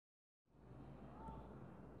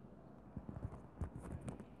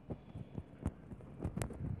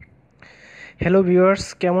Hello viewers,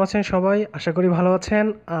 কেমন আছেন সবাই? আশা করি ভালো আছেন।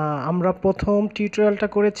 আমরা প্রথম টিউটোরিয়ালটা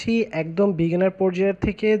করেছি একদম বিগিনার পর্যায়ের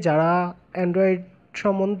থেকে, যারা অ্যান্ড্রয়েড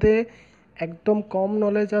সম্বন্ধে একদম কম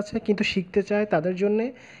নলেজ আছে কিন্তু শিখতে চায় তাদের জন্যে।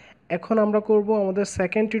 এখন আমরা করব আমাদের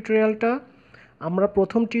সেকেন্ড টিউটোরিয়ালটা। আমরা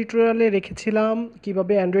প্রথম টিউটোরিয়ালে রেখেছিলাম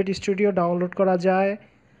কিভাবে অ্যান্ড্রয়েড স্টুডিও ডাউনলোড করা যায়,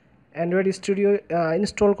 অ্যান্ড্রয়েড স্টুডিও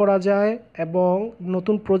ইনস্টল করা যায় এবং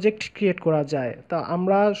নতুন প্রজেক্ট ক্রিয়েট করা যায়। তা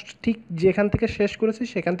আমরা ঠিক যেখান থেকে শেষ করেছি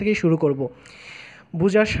সেখান থেকেই শুরু করব।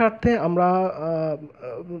 বোঝার স্বার্থে আমরা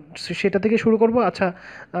সেটা থেকে শুরু করব। আচ্ছা,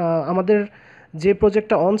 আমাদের যে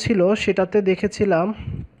প্রজেক্টটা অন ছিল সেটাতে দেখেছিলাম।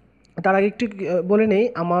 তার আগে একটু বলে নেই,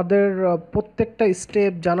 আমাদের প্রত্যেকটা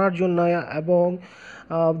স্টেপ জানার জন্য এবং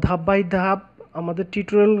ধাপ বাই ধাপ আমাদের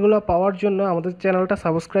টিউটোরিয়ালগুলো পাওয়ার জন্য আমাদের চ্যানেলটা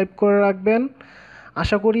সাবস্ক্রাইব করে রাখবেন।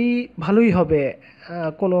 আশা করি ভালোই হবে,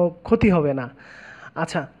 কোনো ক্ষতি হবে না।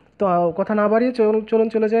 আচ্ছা, তো কথা না বাড়িয়ে চলুন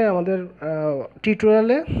চলে যাই আমাদের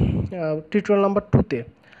টিউটোরিয়ালে, টিউটোরিয়াল নাম্বার 2-তে।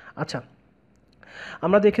 আচ্ছা,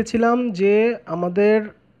 আমরা দেখেছিলাম যে আমাদের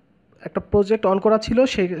একটা প্রজেক্ট অন করা ছিল,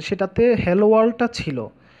 সেটাতে হ্যালো ওয়ার্ল্ডটা ছিল।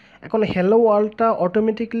 এখন হ্যালো ওয়ার্ল্ডটা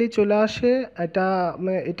অটোমেটিক্যালি চলে আসে। এটা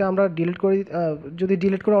এটা আমরা ডিলিট করি। যদি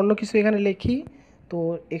ডিলিট করে অন্য কিছু এখানে লিখি তো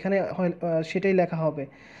এখানে সেটাই লেখা হবে।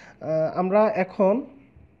 আমরা এখন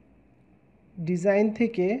ডিজাইন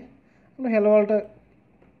থেকে আমরা হ্যালো ওয়ার্ল্ডটা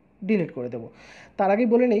ডিলিট করে দেব। তার আগে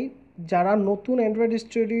বলে নেই, যারা নতুন অ্যান্ড্রয়েড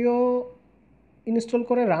স্টুডিও ইনস্টল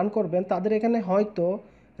করে রান করবেন তাদের এখানে হয়তো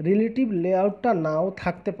রিলেটিভ লেআউটটা নাও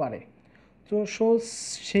থাকতে পারে। তো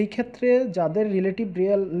সেই ক্ষেত্রে যাদের রিলেটিভ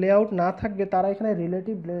লেআউট না থাকবে তারা এখানে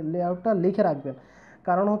রিলেটিভ লেআউটটা লিখে রাখবেন।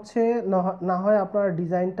 কারণ হচ্ছে না হয় আপনার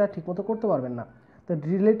ডিজাইনটা ঠিকমতো করতে পারবেন না। তো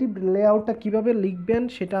রিলেটিভ লেআউটটা কীভাবে লিখবেন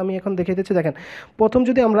সেটা আমি এখন দেখে দিচ্ছি। দেখেন, প্রথম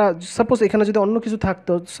যদি আমরা সাপোজ এখানে যদি অন্য কিছু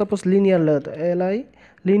থাকতো, suppose linear layout,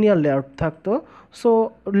 linear layout থাকতো। সো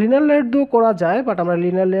লিনিয়ার লেআউট দিয়েও করা যায়, বাট আমরা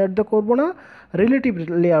লিনিয়ার লেআউট দিয়ে করবো না, রিলেটিভ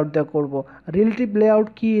লেআউট দিয়ে করব। রিলেটিভ লেআউট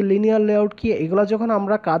কি, লিনিয়ার লেআউট কি, এগুলো যখন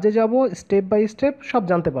আমরা কাজে যাব স্টেপ বাই স্টেপ সব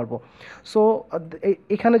জানতে পারবো। সো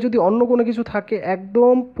এখানে যদি অন্য কোনো কিছু থাকে,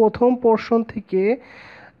 একদম প্রথম পোর্শন থেকে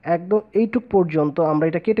একদম এইটুক পর্যন্ত আমরা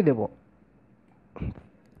এটা কেটে দেব।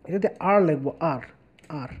 এটাতে আর লিখবো, আর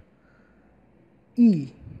আর ই।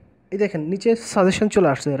 এই দেখেন নিচে সাজেশন চলে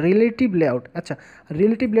আসছে রিলেটিভ লেআউট। আচ্ছা,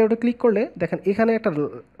 রিলেটিভ লেআউটে ক্লিক করলে দেখেন এখানে একটা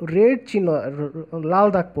রেড চিহ্ন, লাল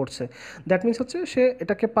দাগ পড়ছে। দ্যাট মিনস হচ্ছে সে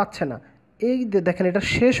এটাকে পাচ্ছে না। এই দেখেন এটা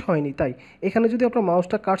শেষ হয়নি, তাই এখানে যদি আপনার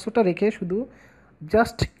মাউসটা কার্সরটা রেখে শুধু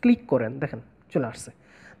জাস্ট ক্লিক করেন, দেখেন চলে আসছে।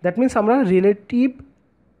 দ্যাট মিনস আমরা রিলেটিভ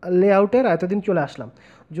লেআউটের এতদিন চলে আসলাম।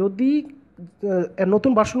 যদি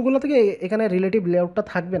নতুন ভার্সনগুলো থেকে এখানে রিলেটিভ লেআউটটা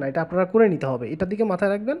থাকবে না, এটা আপনারা করে নিতে হবে, এটার দিকে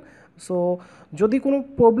মাথায় রাখবেন। সো যদি কোনো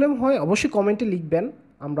প্রবলেম হয় অবশ্যই কমেন্টে লিখবেন,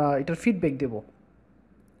 আমরা এটার ফিডব্যাক দেব।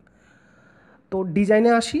 তো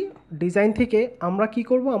ডিজাইনে আসি। ডিজাইন থেকে আমরা কি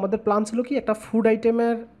করব, আমাদের প্ল্যান ছিল কি একটা ফুড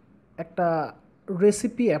আইটেমের একটা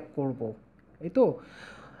রেসিপি অ্যাপ করব। এই তো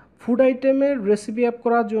ফুড আইটেমের রেসিপি অ্যাপ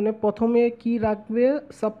করার জন্য প্রথমে কি রাখবে,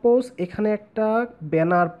 সাপোজ এখানে একটা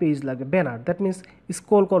ব্যানার পেজ লাগবে। ব্যানার দ্যাট মিন্স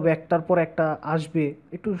স্ক্রল করবে, একটার পর একটা আসবে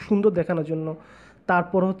একটু সুন্দর দেখানোর জন্য।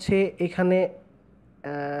 তারপর হচ্ছে এখানে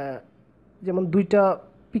যেমন দুইটা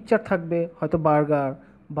পিকচার থাকবে, হয়তো বার্গার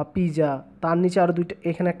বা পিৎজা, তার নিচে আরও দুইটা,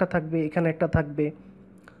 এখানে একটা থাকবে, এখানে একটা থাকবে।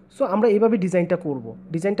 সো আমরা এইভাবে ডিজাইনটা করব।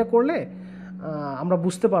 ডিজাইনটা করলে আমরা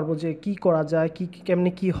বুঝতে পারবো যে কি করা যায়, কি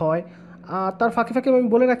কেমনি কি হয়। তার ফাঁকে ফাঁকে আমি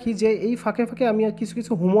বলে রাখি যে এই ফাঁকে ফাঁকে আমি আর কিছু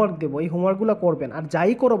কিছু হোমওয়ার্ক দেবো, এই হোমওয়ার্কগুলো করবেন আর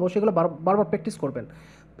যাই করবো সেগুলো বারবার প্র্যাকটিস করবেন।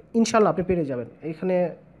 ইনশাল্লাহ আপনি পেরে যাবেন। এখানে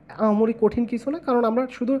আহামরি কঠিন কিছু না, কারণ আমরা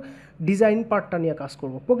শুধু ডিজাইন পার্টটা নিয়ে কাজ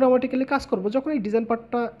করব, প্রোগ্রামেটিক্যালি কাজ করব। যখন এই ডিজাইন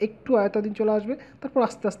পার্টটা একটু আয়ত্তাধীন চলে আসবে তারপর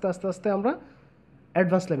আস্তে আস্তে আস্তে আস্তে আমরা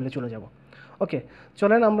অ্যাডভান্স লেভেলে চলে যাব। ওকে,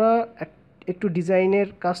 চলেন আমরা একটু ডিজাইনের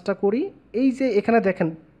কাজটা করি। এই যে এখানে দেখেন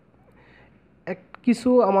কিছু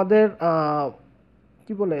আমাদের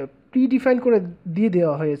কি বলে প্রিডিফাইন করে দিয়ে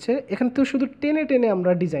দেওয়া হয়েছে। এখান থেকে শুধু টেনে টেনে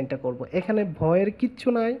আমরা ডিজাইনটা করব। এখানে ভয়ের কিচ্ছু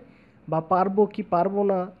নাই, বা পারবো কি পারবো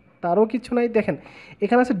না তারও কিছু নাই। দেখেন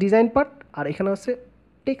এখানে আছে ডিজাইন পার্ট আর এখানে আছে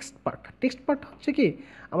টেক্সট পার্ট। টেক্সট পার্ট হচ্ছে কি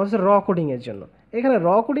আমাদের র কোডিংয়ের জন্য। এখানে র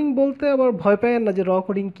কোডিং বলতে আবার ভয় পায়েন না যে র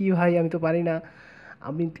কোডিং কী ভাই, আমি তো পারি না,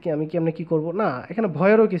 আমি কি আমরা কী করবো না, এখানে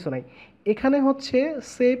ভয়েরও কিছু নাই। এখানে হচ্ছে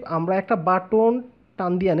সেভ, আমরা একটা বাটন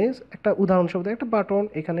টান দিয়ে আনি, একটা উদাহরণস্বরূপ একটা বাটন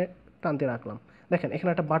এখানে টানতে রাখলাম। দেখেন এখানে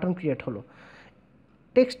একটা বাটন ক্রিয়েট হলো।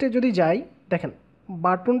 টেক্সটে যদি যাই, দেখেন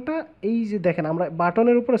বাটনটা এই যে দেখেন আমরা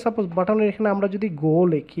বাটনের উপরে, সাপোজ বাটনের এখানে আমরা যদি গো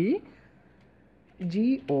লিখি, জি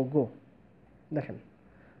ও গো, দেখেন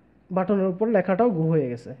বাটনের উপর লেখাটাও গো হয়ে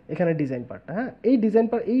গেছে। এখানে ডিজাইন পার্টটা, হ্যাঁ এই ডিজাইন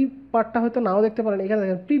পার্ট, এই পার্টটা হয়তো নাও দেখতে পারেন। এখানে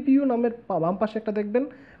দেখেন প্রিভিউ নামের বাম পাশে একটা দেখবেন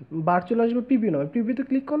বার চলে আসবে প্রিভিউ নামে, প্রিভিউতে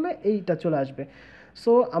ক্লিক করলে এইটা চলে আসবে।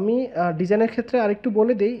 সো আমি ডিজাইনের ক্ষেত্রে আরেকটু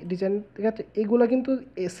বলে দিই, ডিজাইন ক্ষেত্রে এগুলো কিন্তু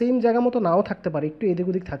সেম জায়গা মতো নাও থাকতে পারে, একটু এদিক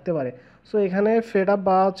ওদিক থাকতে পারে। সো এখানে ফেড আপ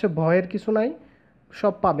বা হচ্ছে ভয়ের কিছু নাই,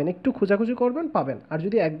 সব পাবেন, একটু খোঁজাখুঁজি করবেন পাবেন। আর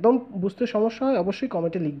যদি একদম বুঝতে সমস্যা হয় অবশ্যই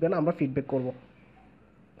কমেন্টে লিখবেন, আমরা ফিডব্যাক করব।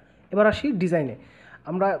 এবার আসি ডিজাইনে।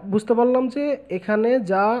 আমরা বুঝতে পারলাম যে এখানে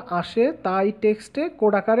যা আসে তাই টেক্সটে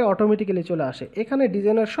কোড আকারে অটোমেটিক্যালি চলে আসে। এখানে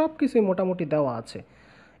ডিজাইনের সব কিছুই মোটামুটি দেওয়া আছে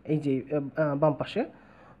এই যে বাম পাশে।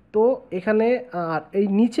 তো এখানে আর এই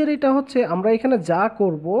নিচের এটা হচ্ছে আমরা এখানে যা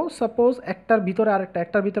করব, সাপোজ একটার ভিতরে আরেকটা,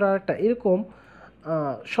 একটার ভিতরে আরেকটা, এরকম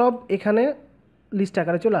সব এখানে লিস্ট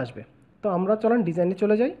আকারে চলে আসবে। তো আমরা চলেন ডিজাইনে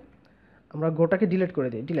চলে যাই, আমরা গোটাকে ডিলিট করে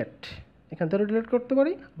দিই, ডিলিট এখান থেকেও ডিলিট করতে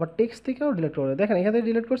পারি, আবার টেক্সট থেকেও ডিলিট করে, দেখেন এখান থেকে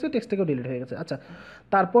ডিলিট করছে, টেক্সট থেকেও ডিলিট হয়ে গেছে। আচ্ছা,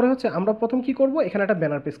 তারপরে হচ্ছে আমরা প্রথম কি করব, এখানে একটা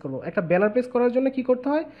ব্যানার পেজ করব। একটা ব্যানার পেজ করার জন্য কি করতে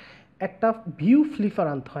হয়, একটা ভিউ ফ্লিপার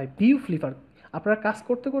আনতে হয়। ভিউ ফ্লিপার আপনারা কাজ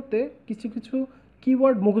করতে করতে কিছু কিছু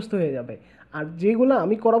কিওয়ার্ড মুখস্থ হয়ে যাবে, আর যেগুলো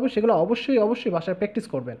আমি করাবো সেগুলো অবশ্যই অবশ্যই বাসায় প্র্যাকটিস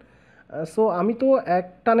করবেন। সো আমি তো এক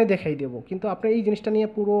টানে দেখাই দেবো, কিন্তু আপনি এই জিনিসটা নিয়ে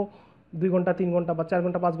পুরো 2 ঘন্টা 3 ঘন্টা বা 4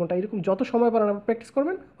 ঘন্টা 5 ঘন্টা এরকম যত সময় পারেন আপনি প্র্যাকটিস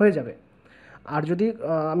করবেন, হয়ে যাবে। আর যদি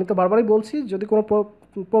আমি তো বারবারই বলছি, যদি কোনো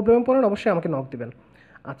প্রবলেমে পড়েন অবশ্যই আমাকে নক দিবেন।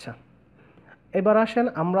 আচ্ছা, এবার আসেন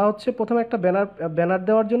আমরা হচ্ছে প্রথমে একটা ব্যানার ব্যানার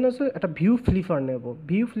দেওয়ার জন্য হচ্ছে একটা ভিউ ফ্লিপার নেব।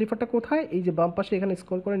 ভিউ ফ্লিপারটা কোথায়, এই যে বাম পাশে এখানে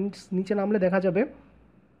স্ক্রল করে নিচে নামলে দেখা যাবে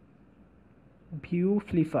ভিউ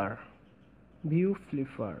ফ্লিপার। ভিউ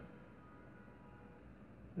ফ্লিপার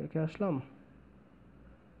দেখে আসলাম,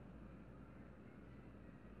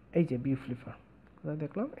 এই যে ভিউ ফ্লিপার কোথায়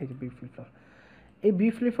দেখলাম, এই যে ভিউ ফ্লিপার। এই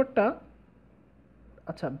ভিউ ফ্লিপারটা,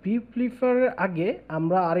 আচ্ছা ভিউ ফ্লিপারের আগে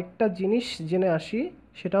আমরা আরেকটা জিনিস জেনে আসি,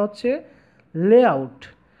 সেটা হচ্ছে লেআউট।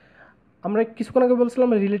 আমরা কিছুক্ষণ আগে বলছিলাম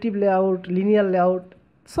relative layout, linear layout.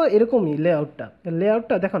 So এরকমই লেআউটটা,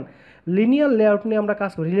 লেআউটটা দেখুন লিনিয়ার লেআউট নিয়ে আমরা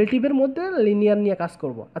কাজ করি, রিলেটিভের মধ্যে লিনিয়ার নিয়ে কাজ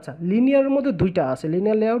করব। আচ্ছা, লিনিয়ারের মধ্যে দুইটা আছে,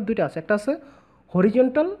 লিনিয়ার লেআউট দুইটা আছে, একটা আছে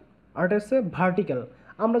হরিজন্টাল আর একটা আছে ভার্টিক্যাল।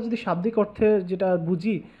 আমরা যদি শাব্দিক অর্থে যেটা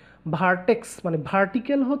বুঝি, ভার্টেক্স মানে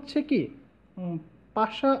ভার্টিক্যাল হচ্ছে কি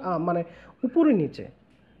পাশা, মানে উপরে নিচে।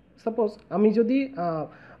 সাপোজ আমি যদি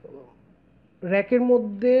র্যাকের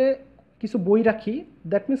মধ্যে কিছু বই রাখি,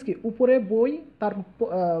 দ্যাট মিন্স কি উপরে বই, তার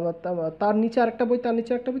তার নিচে আরেকটা বই, তার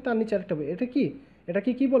নিচে আরেকটা বই, তার নিচে আরেকটা বই, এটা কি,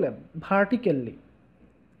 এটাকে কি বলে, ভার্টিক্যালি।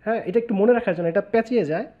 হ্যাঁ, এটা একটু মনে রাখার জন্য, এটা পেঁচিয়ে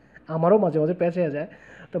যায়, আমারও মাঝে মাঝে পেঁচিয়ে যায়।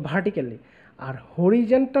 তো ভার্টিক্যালি। আর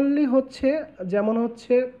হরিজেন্টালি হচ্ছে যেমন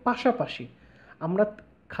হচ্ছে পাশাপাশি। আমরা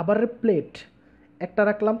খাবারের প্লেট একটা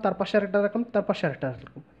রাখলাম, তার পাশে আরেকটা রাখলাম, তার পাশে আরেকটা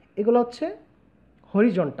রাখলাম, এগুলো হচ্ছে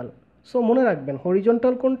হরিজন্টাল। সো মনে রাখবেন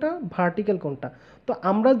হরিজন্টাল কোনটা, ভার্টিক্যাল কোনটা। তো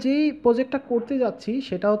আমরা যেই প্রজেক্টটা করতে যাচ্ছি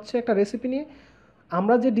সেটা হচ্ছে একটা রেসিপি নিয়ে।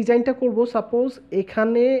 আমরা যে ডিজাইনটা করব, সাপোজ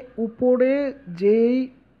এখানে উপরে যেই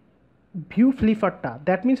ভিউ ফ্লিপারটা,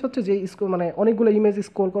 দ্যাট মিন্স হচ্ছে যে মানে অনেকগুলো ইমেজ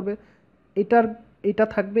স্ক্রল করবে, এটার এটা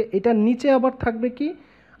থাকবে, এটার নিচে আবার থাকবে কি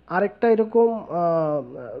আরেকটা এরকম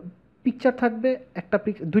পিকচার থাকবে, একটা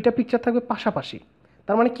দুইটা পিকচার থাকবে পাশাপাশি।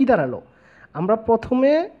 তার মানে কি দাঁড়ালো, আমরা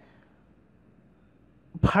প্রথমে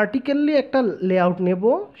ভার্টিক্যালি একটা লেআউট নেব,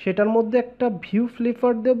 সেটার মধ্যে একটা ভিউ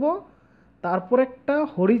ফ্লিপার দেব, তারপর একটা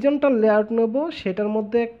হরিজন্টাল লেআউট নেব, সেটার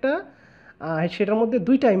মধ্যে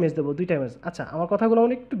দুইটা ইমেজ দেবো, দুইটা ইমেজ। আচ্ছা, আমার কথাগুলো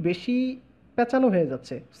অনেক একটু বেশি পেঁচানো হয়ে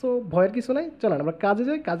যাচ্ছে, সো ভয়ের কিছু নাই, চলেন আমরা কাজে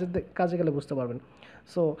যাই, কাজে গেলে বুঝতে পারবেন।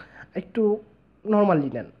 সো একটু নর্মালি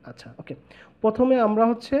নেন। আচ্ছা ওকে, প্রথমে আমরা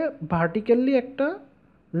হচ্ছে ভার্টিক্যালি একটা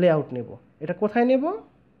লেআউট নেব। এটা কোথায় নেব,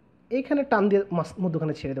 এইখানে টান দিয়ে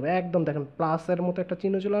মধ্যখানে ছেড়ে দেবো, একদম দেখেন প্লাসের মতো একটা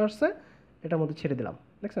চিহ্ন চলে আসছে, এটার মধ্যে ছেড়ে দিলাম,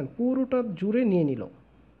 দেখছেন পুরোটা জুড়ে নিয়ে নিল।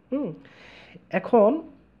 এখন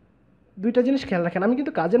দুইটা জিনিস খেয়াল রাখেন, আমি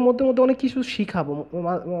কিন্তু কাজের মধ্যে মধ্যে অনেক কিছু শিখাবো,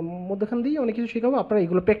 মধ্যখান দিয়ে অনেক কিছু শিখাবো, আপনারা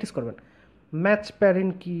এগুলো প্র্যাকটিস করবেন। ম্যাচ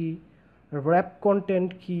প্যারেন্ট কি, র্যাপ কন্টেন্ট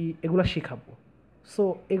কি, এগুলো শিখাবো। সো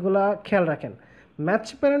এগুলা খেয়াল রাখেন। ম্যাচ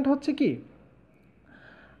প্যারেন্ট হচ্ছে কি,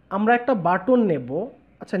 আমরা একটা বাটন নেব।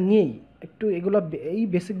 আচ্ছা নেই, একটু এগুলো এই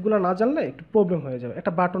বেসিকগুলো না জানলে একটু প্রবলেম হয়ে যাবে।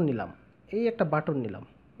 একটা বাটন নিলাম, এই একটা বাটন নিলাম,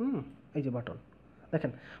 এই যে বাটন,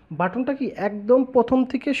 দেখেন বাটনটা কি একদম প্রথম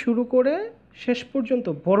থেকে শুরু করে শেষ পর্যন্ত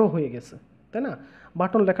বড় হয়ে গেছে, তাই না?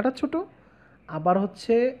 বাটন লেখাটা ছোট, আবার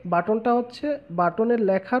হচ্ছে বাটনটা হচ্ছে বাটনের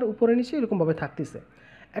লেখার উপরে নিচে এরকমভাবে থাকতেছে।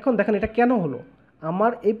 এখন দেখেন এটা কেন হলো,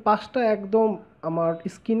 আমার এই পাশটা একদম আমার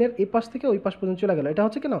স্ক্রিনের এই পাশ থেকে ওই পাশ পর্যন্ত চলে গেল, এটা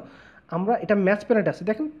হচ্ছে কেন, আমরা এটা ম্যাচ প্যারেন্ট আছে,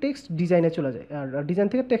 দেখেন টেক্সট ডিজাইনে চলে যায়, আর ডিজাইন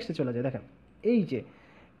থেকে টেক্সটে চলে যায়, দেখেন এই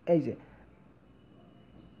যে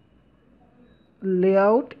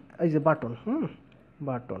লেআউট, এই যে বাটন,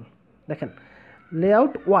 বাটন, দেখেন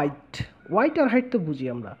লেআউট হোয়াইট আর হাইট তো বুঝি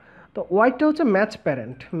আমরা। তো হোয়াইটটা হচ্ছে ম্যাচ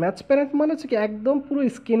প্যারেন্ট, ম্যাচ প্যারেন্ট মানে হচ্ছে কি একদম পুরো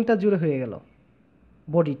স্ক্রিনটা জুড়ে হয়ে গেল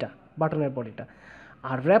বডিটা, বাটনের বডিটা।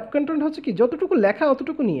 আর র্যাপ কন্টেন্ট হচ্ছে কি যতটুকু লেখা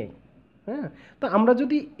অতটুকু নিয়েই, হ্যাঁ, তো আমরা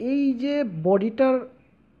যদি এই যে বডিটার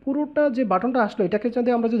পুরোটা যে বাটনটা আসলো এটাকে যদি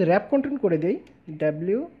আমরা যদি র্যাপ কন্টেন্ট করে দিই,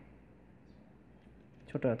 ডাব্লিউ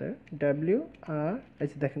ছোটো হাতে ডাব্লিউ আর এই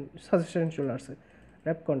যে দেখেন সাজেশন চলে আসছে,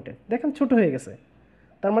 র্যাপ কন্টেন্ট দেখেন ছোট হয়ে গেছে,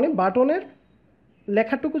 তার মানে বাটনের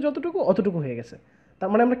লেখাটুকু যতটুকু অতটুকু হয়ে গেছে। তার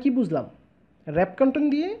মানে আমরা কি বুঝলাম, র্যাপ কন্টেন্ট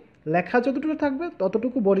দিয়ে লেখা যতটুকু থাকবে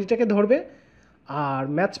ততটুকু বডিটাকে ধরবে, আর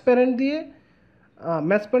ম্যাচ প্যারেন্ট দিয়ে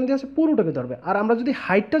আছে পুরোটাকে ধরবে। আর আমরা যদি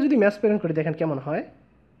হাইটটা যদি ম্যাচ প্যারেন্ট করি দেখেন কেমন হয়,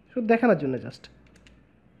 শুধু দেখানোর জন্য জাস্ট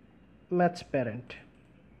ম্যাচ প্যারেন্ট,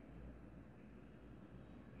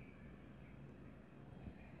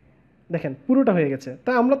 দেখেন পুরোটা হয়ে গেছে।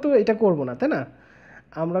 তা আমরা তো এটা করব না, তাই না?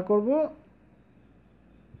 আমরা করব,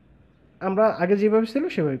 আমরা আগে যেভাবে ছিল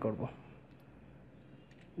সেভাবেই করব।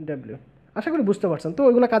 ডাব্লিউ, আশা করি বুঝতে পারছেন। তো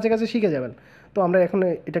ওইগুলো কাছে কাছে শিখে যাবেন। তো আমরা এখন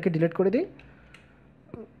এটাকে ডিলিট করে দিই,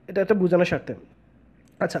 এটা একটা বোঝানোর স্বার্থে।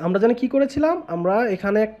 আচ্ছা, আমরা জানি কী করেছিলাম, আমরা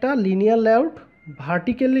এখানে একটা লিনিয়ার লেআউট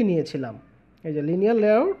ভার্টিক্যালি নিয়েছিলাম, এই যে লিনিয়ার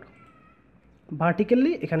লেআউট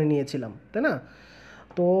ভার্টিক্যালি এখানে নিয়েছিলাম, তাই না?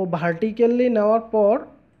 তো ভার্টিক্যালি নেওয়ার পর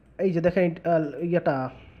এই যে দেখেন ইয়েটা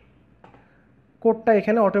কোডটা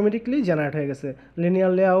এখানে অটোমেটিকলি জেনারেট হয়ে গেছে।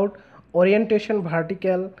 Linear layout, orientation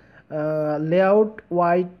vertical, layout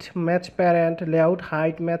white match parent, layout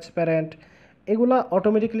height match parent, এগুলা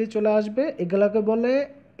অটোমেটিক্যালি চলে আসবে। এগুলোকে বলে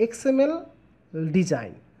এক্সএমএল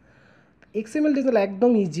ডিজাইন। এক্সএমএল ডিজাইন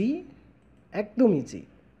একদম ইজি, একদম ইজি,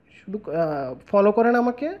 শুধু ফলো করেন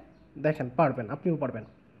আমাকে, দেখেন পারবেন, আপনিও পারবেন।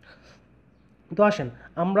 তো আসেন,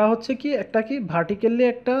 আমরা হচ্ছে কি একটা কি ভার্টিক্যালি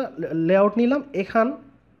একটা লেআউট নিলাম,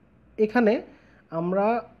 এখানে আমরা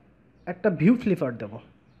একটা ভিউ ফ্লিপার দেব।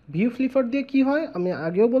 ভিউ ফ্লিপার দিয়ে কি হয় আমি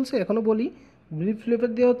আগেও বলছি এখনও বলি, ভিউ ফ্লিপার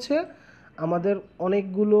দিয়ে হচ্ছে আমাদের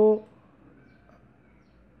অনেকগুলো,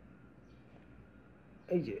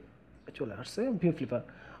 এই যে চলে আসছে ভিউ ফ্লিপার,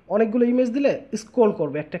 অনেকগুলো ইমেজ দিলে স্ক্রল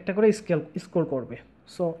করবে, একটা একটা করে স্ক্রল করবে।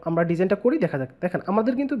 সো আমরা ডিজাইনটা করি, দেখা যাক। দেখেন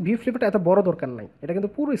আমাদের কিন্তু ভিউ ফ্লিপারটা এত বড় দরকার নাই, এটা কিন্তু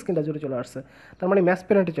পুরো স্ক্রিনটা জুড়ে চলে আসছে, তার মানে ম্যাচ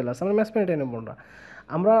প্যারেন্টে চলে আসছে। আমরা ম্যাচ প্যারেন্টে নেব না,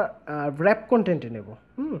 আমরা র্যাপ কন্টেন্টে নেব।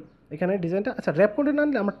 এখানে ডিজাইনটা, আচ্ছা র্যাপ কন্টেন্ট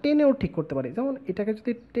আনলে আমরা টেনেও ঠিক করতে পারি। যেমন এটাকে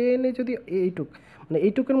যদি টেনে যদি এইটুক, মানে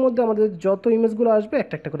এইটুকের মধ্যে আমাদের যত ইমেজগুলো আসবে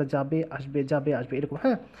একটা একটা করে যাবে আসবে যাবে আসবে এরকম।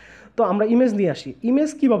 হ্যাঁ, তো আমরা ইমেজ নিয়ে আসি,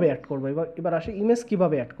 ইমেজ কীভাবে অ্যাড করবো, এবার আসি ইমেজ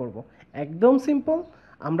কীভাবে অ্যাড করব। একদম সিম্পল,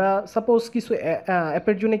 আমরা সাপোজ কিছু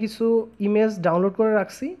অ্যাপের জন্য কিছু ইমেজ ডাউনলোড করে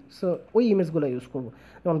রাখছি, সো ওই ইমেজগুলো ইউজ করব।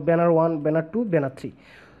 যেমন ব্যানার 1, ব্যানার 2, ব্যানার 3,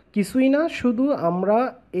 কিছুই না, শুধু আমরা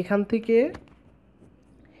এখান থেকে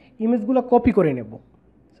ইমেজগুলো কপি করে নেব।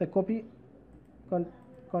 সে কপি,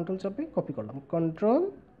 কন্ট্রোল চাপে কপি করলাম, কন্ট্রোল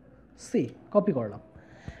সি, কপি করলাম।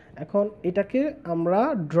 এখন এটাকে আমরা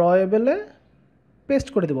ড্রয়েবলে পেস্ট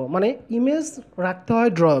করে দেবো, মানে ইমেজ রাখতে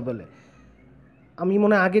হয় ড্রয়েবলে, আমি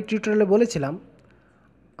মনে হয় আগের টিউটোরিয়ালে বলেছিলাম।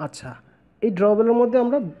 আচ্ছা, এই ড্রবেলের মধ্যে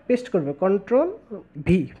আমরা পেস্ট করব, কন্ট্রোল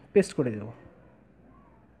ভি, পেস্ট করে দেব।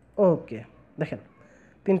 ওকে, দেখেন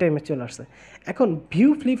 3টা ইমেজ চলে আসছে। এখন ভিউ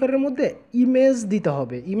ফ্লিপারের মধ্যে ইমেজ দিতে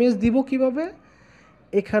হবে। ইমেজ দিব কিভাবে,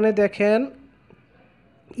 এখানে দেখেন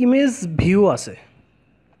ইমেজ ভিউ আছে।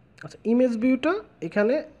 আচ্ছা, ইমেজ ভিউটা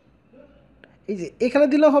এখানে, এই যে এখানে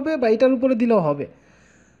দিলেও হবে বা এটার উপরে দিলেও হবে।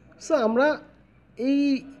 সো আমরা এই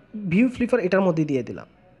ভিউ ফ্লিপার এটার মধ্যে দিয়ে দিলাম।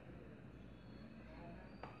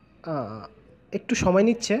 একটু সময়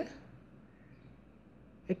নিচ্ছে,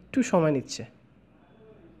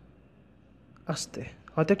 আসতে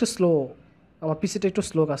হয়তো একটু স্লো, আমার পিসিটা একটু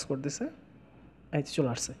স্লো কাজ করতেছে। এই চলে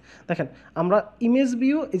আসছে, দেখেন আমরা ইমেজ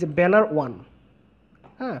ভিউ, এই যে ব্যানার 1,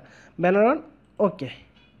 হ্যাঁ ব্যানার 1, ওকে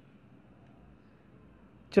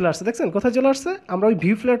চলে আসছে। দেখছেন কোথায় চলে আসছে, আমরা ওই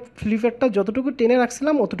ভিউ ফ্লিপারটা যতটুকু টেনে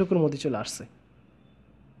রাখছিলাম অতটুকুর মধ্যে চলে আসছে।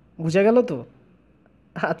 বুঝা গেল তো?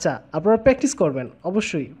 আচ্ছা, আপনারা প্র্যাকটিস করবেন,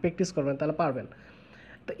 অবশ্যই প্র্যাকটিস করবেন, তাহলে পারবেন।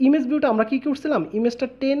 তো ইমেজ ভিউটা আমরা কী করছিলাম, ইমেজটা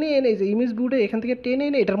টেনে এনে, যে ইমেজ ভিউটা এখান থেকে টেনে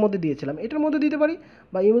এনে এটার মধ্যে দিয়েছিলাম, এটার মধ্যে দিতে পারি,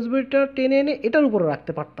 বা ইমেজ ভিউটা টেনে এনে এটার উপরে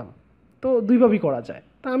রাখতে পারতাম। তো দুইভাবেই করা যায়,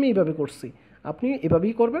 তা আমি এইভাবে করছি, আপনি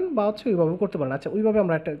এভাবেই করবেন বা হচ্ছে ওইভাবেও করতে পারেন। আচ্ছা, ওইভাবে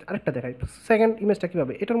আমরা আরেকটা দেখাই, সেকেন্ড ইমেজটা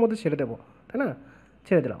কীভাবে, এটার মধ্যে ছেড়ে দেবো, তাই না?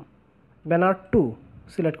 ছেড়ে দিলাম, ব্যানার 2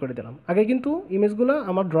 সিলেক্ট করে দিলাম। আগে কিন্তু ইমেজগুলো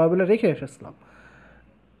আমার ড্রয়েবলে রেখে এসেছিলাম।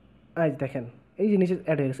 আজ দেখেন এই যে নিচে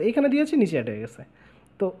অ্যাড হয়ে গেছে, এইখানে দিয়েছি নিচে অ্যাড হয়ে গেছে।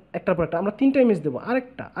 তো একটার পর একটা আমরা 3টা ইমেজ দেবো,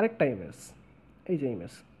 আরেকটা ইমেজ, এই যে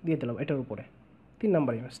ইমেজ দিয়ে দিলাম এটার উপরে, 3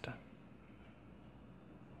 নাম্বার ইমেজটা।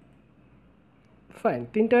 ফাইন,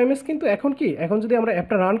 3টা ইমেজ কিন্তু এখন কি, এখন যদি আমরা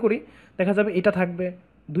অ্যাপটা রান করি দেখা যাবে এটা থাকবে,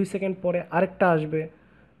 2 সেকেন্ড পরে আরেকটা আসবে,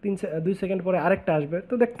 2 সেকেন্ড পরে আরেকটা আসবে।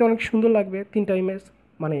 তো দেখতে অনেক সুন্দর লাগবে 3টা ইমেজ।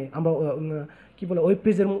 মানে আমরা কী বলে, ওয়েব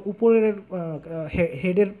পেজের উপরের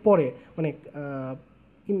হেডের পরে, মানে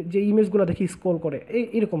যে ইমেজগুলো দেখি স্ক্রল করে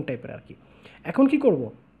এরকম টাইপের আর কি। এখন কি করব,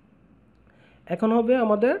 এখন হবে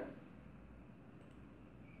আমাদের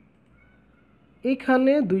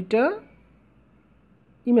এখানে দুইটা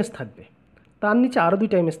ইমেজ থাকবে, তার নিচে আরও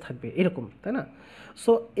দুইটা ইমেজ থাকবে, এরকম, তাই না?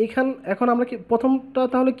 সো এখন আমরা কি প্রথমটা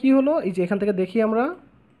তাহলে কি হলো, এই যে এখান থেকে দেখি আমরা,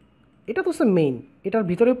 এটা তো হচ্ছে মেইন। এটার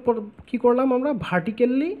ভিতরে কি করলাম আমরা,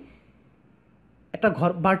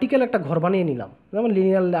 ভার্টিক্যাল একটা ঘর বানিয়ে নিলাম, যেমন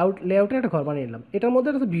লিনিয়ার লেআউটের একটা ঘর বানিয়ে নিলাম। এটার মধ্যে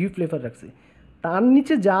একটা ভিউ ফ্লেভার রাখছি। তার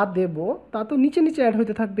নিচে যা দেব তা তো নিচে নিচে অ্যাড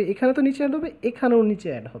হতে থাকবে, এখানে তো নিচে অ্যাড হবে, এখানেও নিচে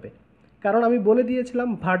অ্যাড হবে, কারণ আমি বলে দিয়েছিলাম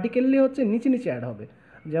ভার্টিক্যালি হচ্ছে নিচে নিচে অ্যাড হবে।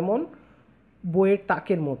 যেমন বইয়ের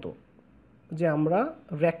তাকের মতো, যে আমরা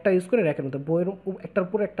র্যাকটা ইউজ করে র্যাকের মতো বইয়ের একটার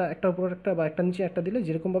উপর একটা, একটার উপর একটা, বা একটা নিচে একটা দিলে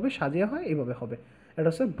যেরকমভাবে সাজিয়ে হয় এইভাবে হবে, এটা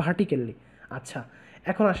হচ্ছে ভার্টিক্যালি। আচ্ছা,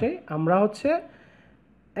 এখন আসে আমরা হচ্ছে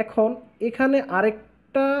এখন এখানে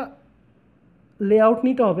আরেকটা লেআউট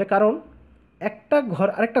নিতে হবে, কারণ একটা ঘর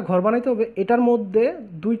আরেকটা ঘর বানাইতে হবে, এটার মধ্যে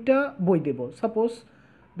দুইটা বই দেব। সাপোজ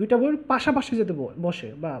দুইটা বই পাশাপাশি যেতে বসে,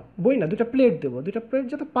 বা বই না, দুইটা প্লেট দেবো, দুইটা প্লেট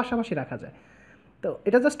যাতে পাশাপাশি রাখা যায়। তো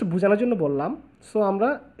এটা জাস্ট বোঝানোর জন্য বললাম। সো আমরা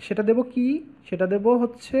সেটা দেব কি, সেটা দেব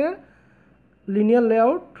হচ্ছে লিনিয়ার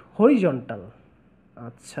লেআউট হরিজন্টাল।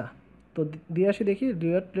 আচ্ছা, তো দিয়ে আসি দেখি,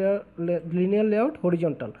 লিনিয়ার লেআউট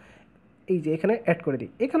হরিজন্টাল, এই যে এখানে অ্যাড করে দিই,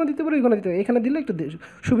 এখানে দিতে পারি, এখানে দিতে পারি, এখানে দিলে একটু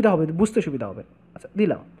সুবিধা হবে, বুঝতে সুবিধা হবে। আচ্ছা,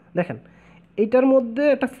 দিলাম। দেখেন এইটার মধ্যে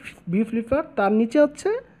একটা ভিউ ফ্লিপার, তার নিচে হচ্ছে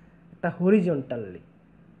একটা হরিজন্টালি,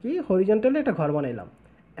 কি হরিজন্টালি একটা ঘর বানাইলাম।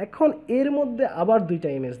 এখন এর মধ্যে আবার দুইটা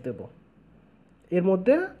ইমেজ দেব, এর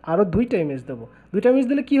মধ্যে আরও দুইটা ইমেজ দেবো। দুইটা ইমেজ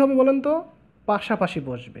দিলে কী হবে বলেন তো, পাশাপাশি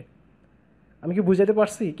বসবে। আমি কি বুঝাতে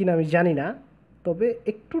পারছি কি না আমি জানি না, তবে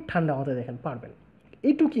একটু ঠান্ডা হতে দেখেন পারবেন।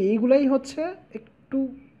 এইটুকি, এইগুলাই হচ্ছে একটু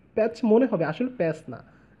প্যাচ মনে হবে, আসলে প্যাচ না।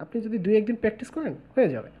 আপনি যদি দুই একদিন প্র্যাকটিস করেন হয়ে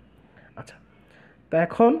যাবে। আচ্ছা, তো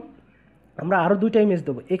এখন আমরা আরও দুইটা ইমেজ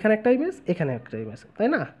দেবো, এখানে একটা ইমেজ, এখানে একটা ইমেজ, তাই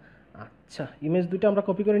না? আচ্ছা, ইমেজ দুইটা আমরা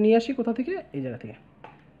কপি করে নিয়ে আসি কোথা থেকে, এই জায়গা থেকে।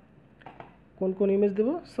 কোন কোন ইমেজ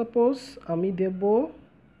দেবো, সাপোজ আমি দেব,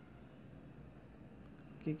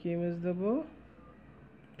 কী কী ইমেজ দেবো,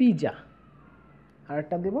 পিজা, আর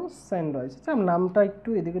একটা দেবো স্যান্ডউইচ। আচ্ছা, নামটা একটু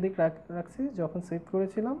এদিক ওদিক রাখছি, যখন সেভ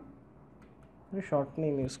করেছিলাম শর্ট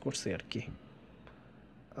নেম ইউজ করছি আর কি।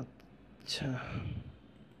 আচ্ছা,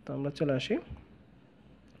 তো আমরা চলে আসি,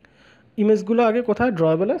 ইমেজগুলো আগে কোথায়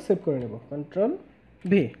ড্রয়েবলে সেভ করে নেব, কন্ট্রোল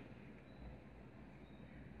ভি,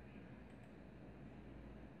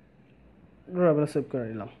 ড্রয়েবলে সেভ করে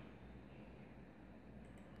নিলাম,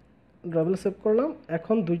 ড্রয়েবলে সেভ করলাম।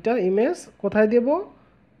 এখন দুইটা ইমেজ কোথায় দেব,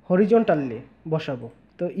 হরিজন্টালি বসাবো।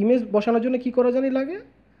 তো ইমেজ বসানোর জন্য কি করা জানি লাগে,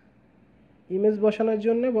 ইমেজ বসানোর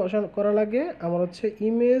জন্য করা লাগে আমার হচ্ছে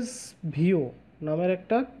ইমেজ ভিউ নামের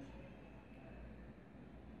একটা,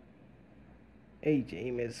 এই যে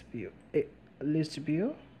ইমেজ ভিউ, লিস্ট ভিউ,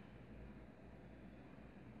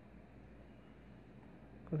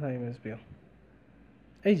 কোথায় ইমেজ ভিউ,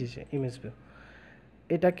 এই যে ইমেজ ভিউ,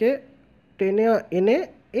 এটাকে টেনে এনে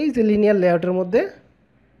এই যে লিনিয়ার লেআউটের মধ্যে,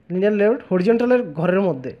 লিনিয়ার লেআউট হরিজন্টালের ঘরের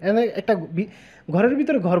মধ্যে এনে একটা ঘরের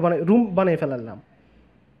ভিতরে ঘর রুম বানিয়ে ফেলালাম,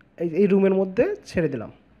 এই রুমের মধ্যে ছেড়ে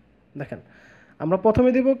দিলাম। দেখেন আমরা প্রথমে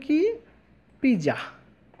দেব কি, পিজা,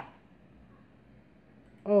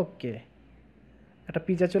 ওকে, একটা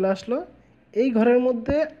পিজা চলে আসলো। এই ঘরের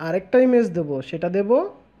মধ্যে আরেকটা ইমেজ দেব, সেটা দেব,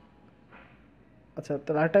 আচ্ছা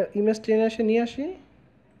তাহলে আরেকটা ইমেজ টেনে এসে নিয়ে আসি,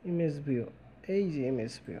 ইমেজ ভিউ, এই যে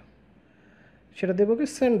ইমেজ ভিউ, সেটা দেবো কি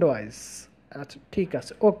স্যান্ডউইচ। আচ্ছা ঠিক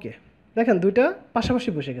আছে, ওকে। দেখেন দুইটা পাশাপাশি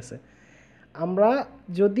বসে গেছে। আমরা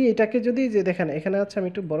যদি এটাকে যদি যে দেখেন এখানে, আচ্ছা আমি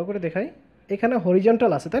একটু বড় করে দেখাই, এখানে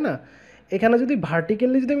হরিজন্টাল আছে তাই না, এখানে যদি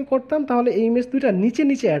ভার্টিক্যালি যদি আমি করতাম তাহলে এই ইমেজ দুইটা নিচে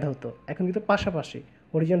নিচে অ্যাড হতো, এখন কিন্তু পাশাপাশি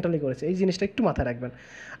হরিজন্টালি করেছে, এই জিনিসটা একটু মাথায় রাখবেন।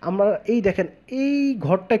 আমরা এই দেখেন এই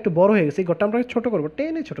ঘরটা একটু বড় হয়ে গেছে, এই ঘরটা আমরা ছোটো করবো,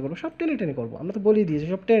 টেনে ছোটো করবো, সব টেনে টেনে করবো, আমরা তো বলেই দিয়েছি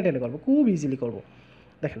সব টেনে টেনে করবো, খুব ইজিলি করবো।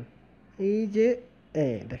 দেখেন এই যে,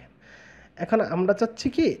 দেখেন এখন আমরা চাচ্ছি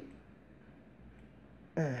কি,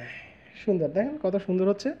 সুন্দর, দেখেন কত সুন্দর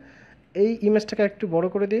হচ্ছে। এই ইমেজটাকে একটু বড়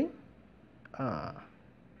করে দিই,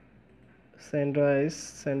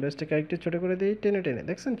 স্যান্ডউইচটাকে একটু ছোটো করে দিই, টেনে টেনে,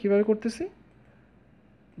 দেখছেন কীভাবে করতেছি,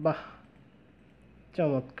 বাহ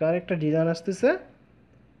চমৎকার একটা ডিজাইন আসতেছে।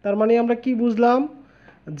 তার মানে আমরা কি বুঝলাম,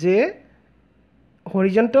 যে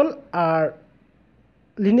হরিজন্টাল আর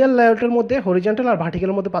লিনিয়ার লেআউটের মধ্যে, হরিজন্টাল আর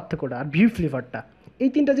ভার্টিক্যালের মধ্যে পার্থক্যটা, আর ভিউ ফ্লিভারটা, এই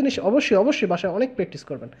তিনটা জিনিস অবশ্যই অবশ্যই বাসায় অনেক প্র্যাকটিস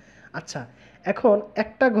করবেন। আচ্ছা, এখন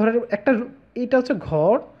একটা ঘরের একটা, এইটা হচ্ছে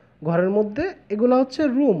ঘর, ঘরের মধ্যে এগুলো হচ্ছে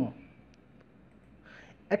রুম।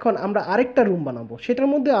 এখন আমরা আরেকটা রুম বানাবো, সেটার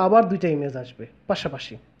মধ্যে আবার দুইটা ইমেজ আসবে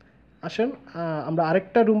পাশাপাশি। আসেন আমরা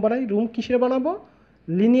আরেকটা রুম বানাই, রুম কিসের বানাবো,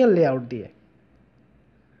 লিনিয়ার লেআউট দিয়ে,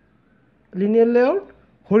 লিনিয়ার লেআউট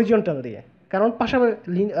হরিজন্টাল দিয়ে, কারণ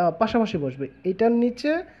পাশাপাশি বসবে, এইটার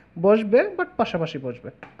নিচে বসবে বাট পাশাপাশি বসবে।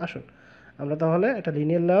 আসুন আমরা তাহলে এটা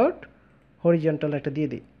লিনিয়ার লেআউট হরিজন্টাল একটা দিয়ে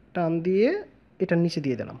দিই, টান দিয়ে এটার নিচে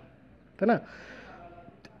দিয়ে দিলাম, তাই না?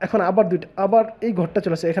 এখন আবার এই ঘরটা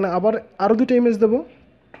চলে আসছে, এখানে আবার আরও দুটো ইমেজ দেবো।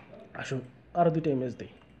 আসুন আরও দুটো ইমেজ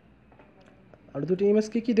দিই। আরও দুটো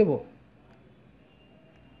ইমেজকে কী দেবো?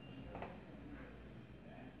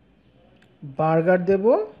 বার্গার দেব,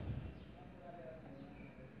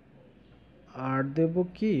 আর দেব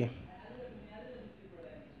কি,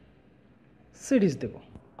 সিরিজ দেব।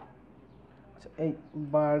 আচ্ছা, এই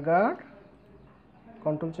বার্গার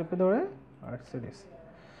কন্ট্রোল চেপে ধরে আর সিরিজ,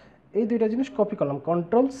 এই দুইটা জিনিস কপি করলাম,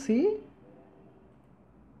 কন্ট্রোল সি,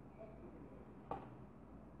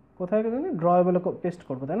 কোথায় জানি ড্রয়েবলে পেস্ট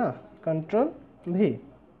করবো, তাই না? কন্ট্রোল ভি,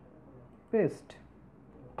 পেস্ট,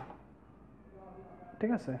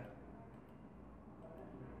 ঠিক আছে।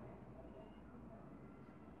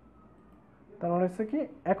 তার মানে হচ্ছে কি,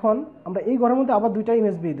 এখন আমরা এই ঘরের মধ্যে আবার দুইটা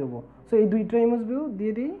ইমেজ ভিউ দেবো। সো এই দুইটা ইমেজ ভিউ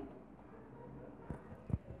দিয়ে দিই,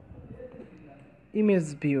 ইমেজ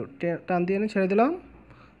ভিউ টান দিয়ে এনে ছেড়ে দিলাম।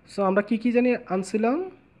 সো আমরা কি কি জানি আনছিলাম,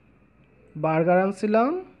 বার্গার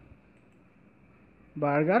আনছিলাম,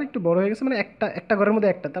 বার্গার একটু বড় হয়ে গেছে, মানে একটা একটা ঘরের মধ্যে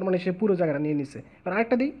একটা, তার মানে সে পুরো জায়গাটা নিয়ে নিছে। এবার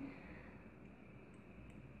আরেকটা দিই,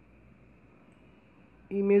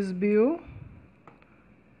 ইমেজ ভিউ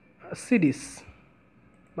সিরিজ।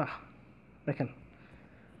 বাহ, দেখেন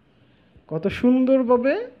কত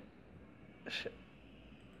সুন্দরভাবে,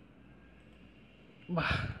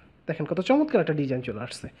 বাহ, দেখেন কত চমৎকার একটা ডিজাইন চলে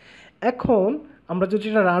আসছে। এখন আমরা যদি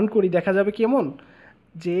এটা রান করি দেখা যাবে কেমন,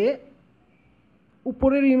 যে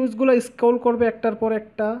উপরের ইমেজগুলো স্ক্রল করবে একটার পর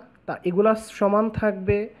একটা, তা এগুলা সমান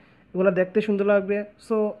থাকবে, এগুলো দেখতে সুন্দর লাগবে।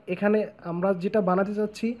 সো এখানে আমরা যেটা বানাতে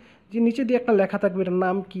চাচ্ছি, যে নিচে দিয়ে একটা লেখা থাকবে, এটার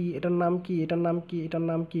নাম কি, এটার নাম কি, এটার নাম কি, এটার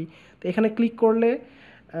নাম কি। তো এখানে ক্লিক করলে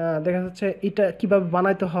দেখা যাচ্ছে এটা কিভাবে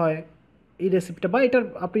বানাইতে হয়, এই রেসিপিটা, বা এটার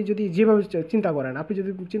আপনি যদি যেভাবে চিন্তা করেন, আপনি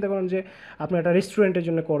যদি চিন্তা করেন যে আপনি একটা রেস্টুরেন্টের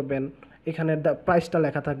জন্য করবেন, এখানে প্রাইসটা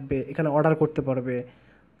লেখা থাকবে, এখানে অর্ডার করতে পারবে,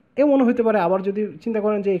 এমনও হতে পারে। আবার যদি চিন্তা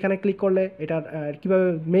করেন যে এখানে ক্লিক করলে এটার কীভাবে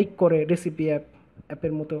মেক করে রেসিপি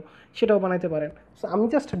অ্যাপের মতো, সেটাও বানাইতে পারেন। সো আমি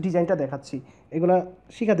জাস্ট ডিজাইনটা দেখাচ্ছি, এগুলো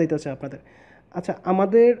শেখা দিতে হচ্ছে আপনাদের। আচ্ছা,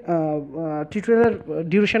 আমাদের টিউটোরিয়ালের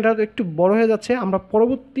ডিউরেশনটা একটু বড় হয়ে যাচ্ছে, আমরা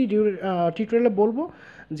পরবর্তী টিউটোরিয়ালে বলবো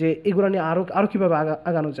যে এগুলো নিয়ে আরও আরও কীভাবে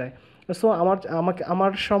আগানো যায়। সো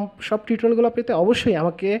আমার সব টিউটোরিয়ালগুলো পেতে অবশ্যই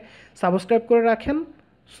আমাকে সাবস্ক্রাইব করে রাখেন।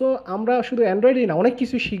 সো আমরা শুধু অ্যান্ড্রয়েডই না, অনেক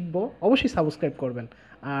কিছু শিখবো, অবশ্যই সাবস্ক্রাইব করবেন।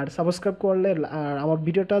 আর সাবস্ক্রাইব করলে, আর আমার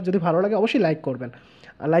ভিডিওটা যদি ভালো লাগে অবশ্যই লাইক করবেন।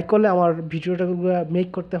 আর লাইক করলে আমার ভিডিওটা মেক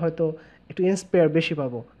করতে হয়তো একটু ইন্সপায়ার বেশি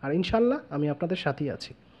পাবো, আর ইনশাল্লাহ আমি আপনাদের সাথেই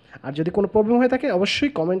আছি। আর যদি কোনো প্রবলেম হয়ে থাকে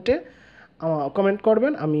অবশ্যই কমেন্ট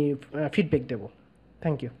করবেন, আমি ফিডব্যাক দেবো।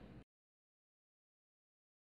 Thank you.